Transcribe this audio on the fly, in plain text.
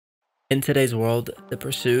In today's world, the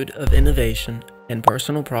pursuit of innovation and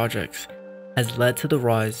personal projects has led to the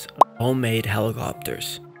rise of homemade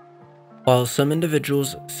helicopters. While some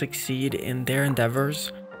individuals succeed in their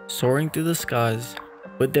endeavors, soaring through the skies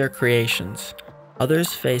with their creations,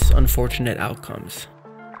 others face unfortunate outcomes.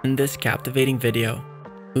 In this captivating video,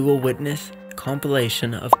 we will witness a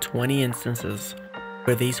compilation of 20 instances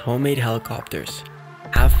where these homemade helicopters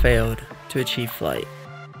have failed to achieve flight.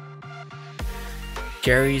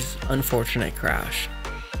 Jerry's unfortunate crash.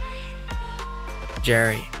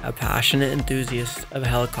 Jerry, a passionate enthusiast of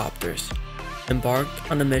helicopters, embarked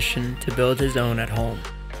on a mission to build his own at home.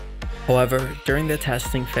 However, during the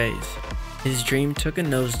testing phase, his dream took a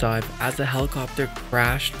nosedive as the helicopter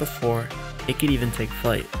crashed before it could even take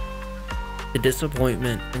flight. The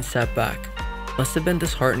disappointment and setback must have been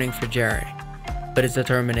disheartening for Jerry, but his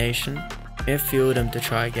determination may have fueled him to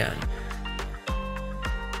try again.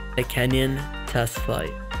 The Kenyan test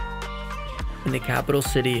flight. In the capital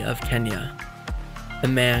city of Kenya, the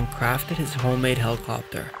man crafted his homemade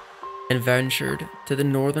helicopter and ventured to the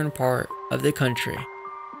northern part of the country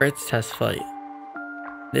for its test flight.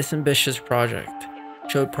 This ambitious project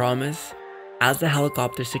showed promise as the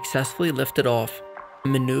helicopter successfully lifted off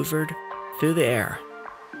and maneuvered through the air.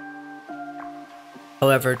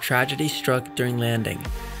 However, tragedy struck during landing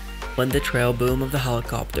when the trail boom of the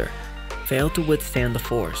helicopter failed to withstand the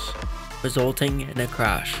force, resulting in a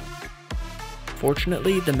crash.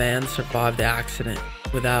 Fortunately, the man survived the accident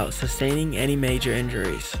without sustaining any major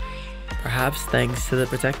injuries, perhaps thanks to the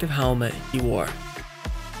protective helmet he wore.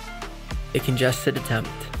 A congested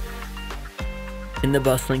attempt. In the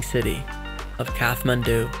bustling city of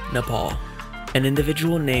Kathmandu, Nepal, an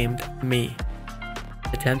individual named Me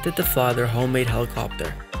attempted to fly their homemade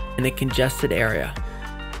helicopter in a congested area.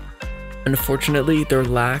 Unfortunately, their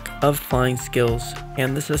lack of flying skills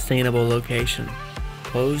and the sustainable location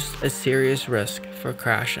posed a serious risk for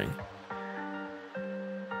crashing.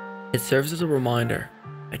 It serves as a reminder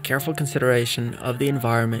that careful consideration of the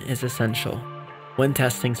environment is essential when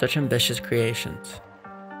testing such ambitious creations.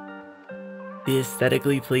 The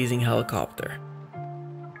aesthetically pleasing helicopter.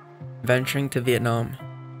 Venturing to Vietnam,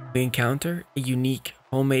 we encounter a unique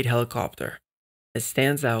homemade helicopter that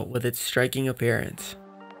stands out with its striking appearance.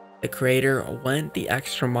 The creator went the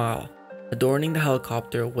extra mile, adorning the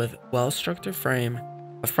helicopter with well-structured frame,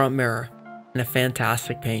 a front mirror, and a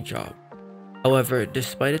fantastic paint job. However,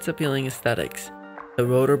 despite its appealing aesthetics, the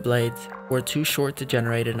rotor blades were too short to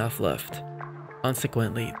generate enough lift.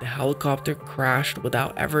 Consequently, the helicopter crashed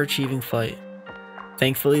without ever achieving flight.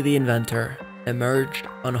 Thankfully, the inventor emerged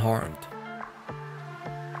unharmed.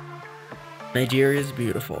 Nigeria's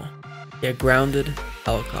beautiful, yet grounded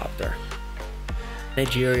helicopter.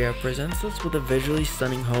 Nigeria presents us with a visually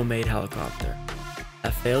stunning homemade helicopter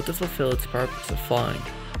that failed to fulfill its purpose of flying.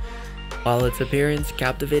 While its appearance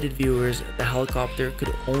captivated viewers, the helicopter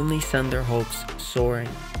could only send their hopes soaring,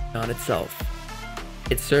 not itself.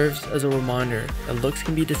 It serves as a reminder that looks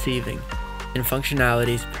can be deceiving and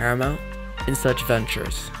functionality is paramount in such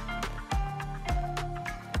ventures.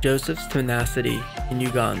 Joseph's tenacity in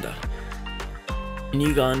Uganda. In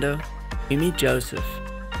Uganda, we meet Joseph,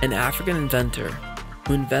 an African inventor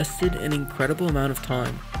who invested an incredible amount of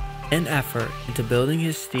time and effort into building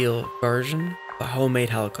his steel version of a homemade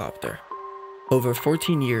helicopter. Over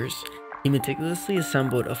 14 years, he meticulously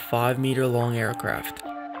assembled a 5-meter-long aircraft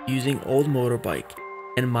using old motorbike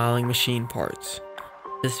and milling machine parts.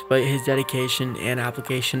 Despite his dedication and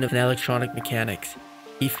application of electronic mechanics,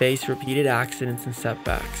 he faced repeated accidents and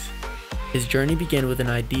setbacks. His journey began with an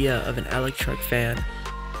idea of an electric fan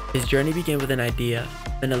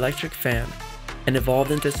and evolved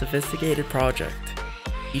into a sophisticated project.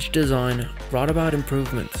 Each design brought about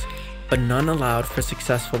improvements, but none allowed for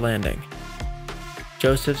successful landing.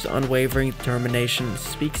 Joseph's unwavering determination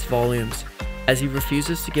speaks volumes as he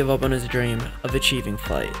refuses to give up on his dream of achieving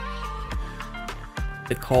flight.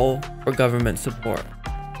 The call for government support.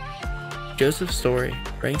 Joseph's story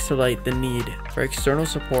brings to light the need for external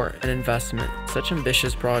support and investment in such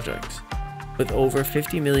ambitious projects. With over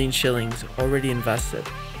 50 million shillings already invested,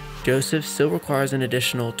 Joseph still requires an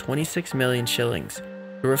additional 26 million shillings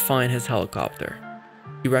to refine his helicopter.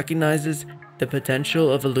 He recognizes the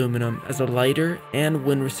potential of aluminum as a lighter and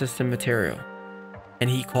wind-resistant material,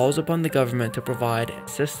 and he calls upon the government to provide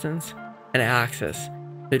assistance and access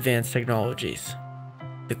to advanced technologies.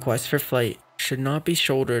 The quest for flight should not be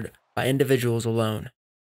shouldered by individuals alone.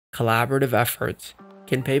 Collaborative efforts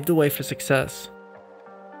can pave the way for success.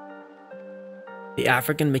 The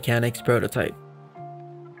African mechanic's prototype.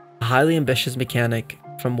 A highly ambitious mechanic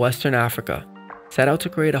from Western Africa set out to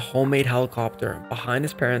create a homemade helicopter behind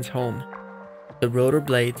his parents' home. The rotor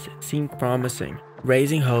blades seemed promising,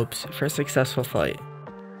 raising hopes for a successful flight.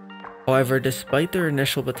 However, despite their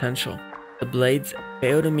initial potential, the blades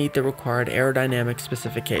failed to meet the required aerodynamic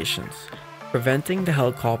specifications, preventing the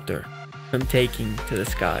helicopter from taking to the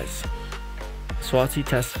skies. Swati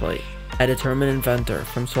test flight, a determined inventor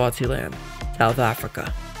from Swaziland, South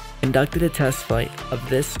Africa, conducted a test flight of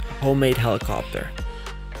this homemade helicopter.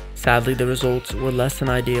 Sadly, the results were less than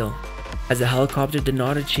ideal, as the helicopter did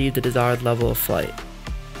not achieve the desired level of flight.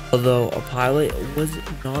 Although a pilot was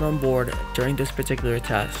not on board during this particular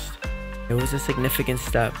test, it was a significant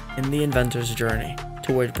step in the inventor's journey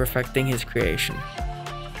toward perfecting his creation,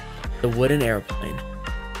 the wooden airplane.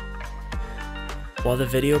 While the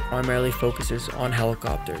video primarily focuses on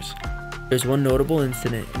helicopters, there's one notable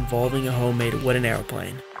incident involving a homemade wooden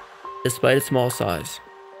airplane. Despite its small size,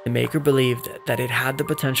 the maker believed that it had the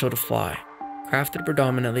potential to fly. Crafted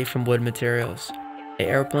predominantly from wood materials, the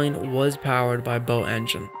airplane was powered by a boat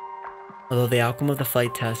engine. Although the outcome of the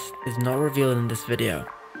flight test is not revealed in this video,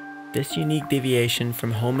 this unique deviation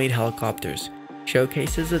from homemade helicopters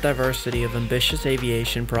showcases the diversity of ambitious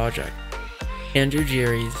aviation project. Andrew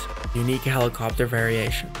Giri's unique helicopter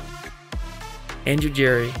variation. Andrew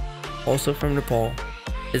Giri, also from Nepal,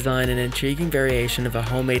 designed an intriguing variation of a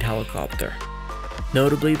homemade helicopter.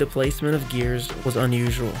 Notably, the placement of gears was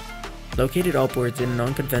unusual, located upwards in an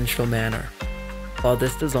unconventional manner. While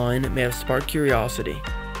this design may have sparked curiosity,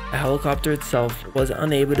 the helicopter itself was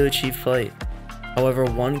unable to achieve flight. However,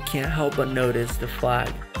 one can't help but notice the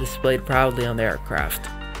flag displayed proudly on the aircraft,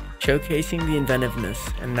 showcasing the inventiveness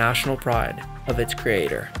and national pride of its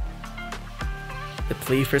creator. The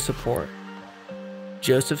plea for support.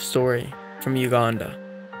 Joseph's story from Uganda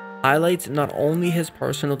highlights not only his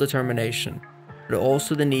personal determination, but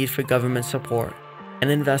also the need for government support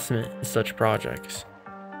and investment in such projects.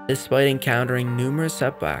 Despite encountering numerous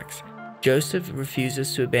setbacks, Joseph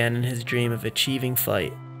refuses to abandon his dream of achieving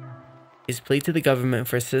flight. His plea to the government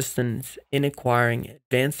for assistance in acquiring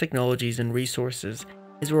advanced technologies and resources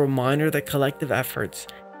is a reminder that collective efforts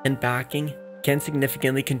and backing can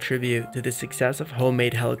significantly contribute to the success of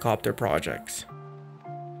homemade helicopter projects.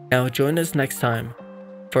 Now join us next time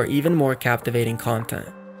for even more captivating content.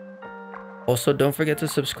 Also, don't forget to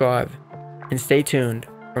subscribe and stay tuned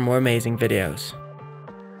for more amazing videos.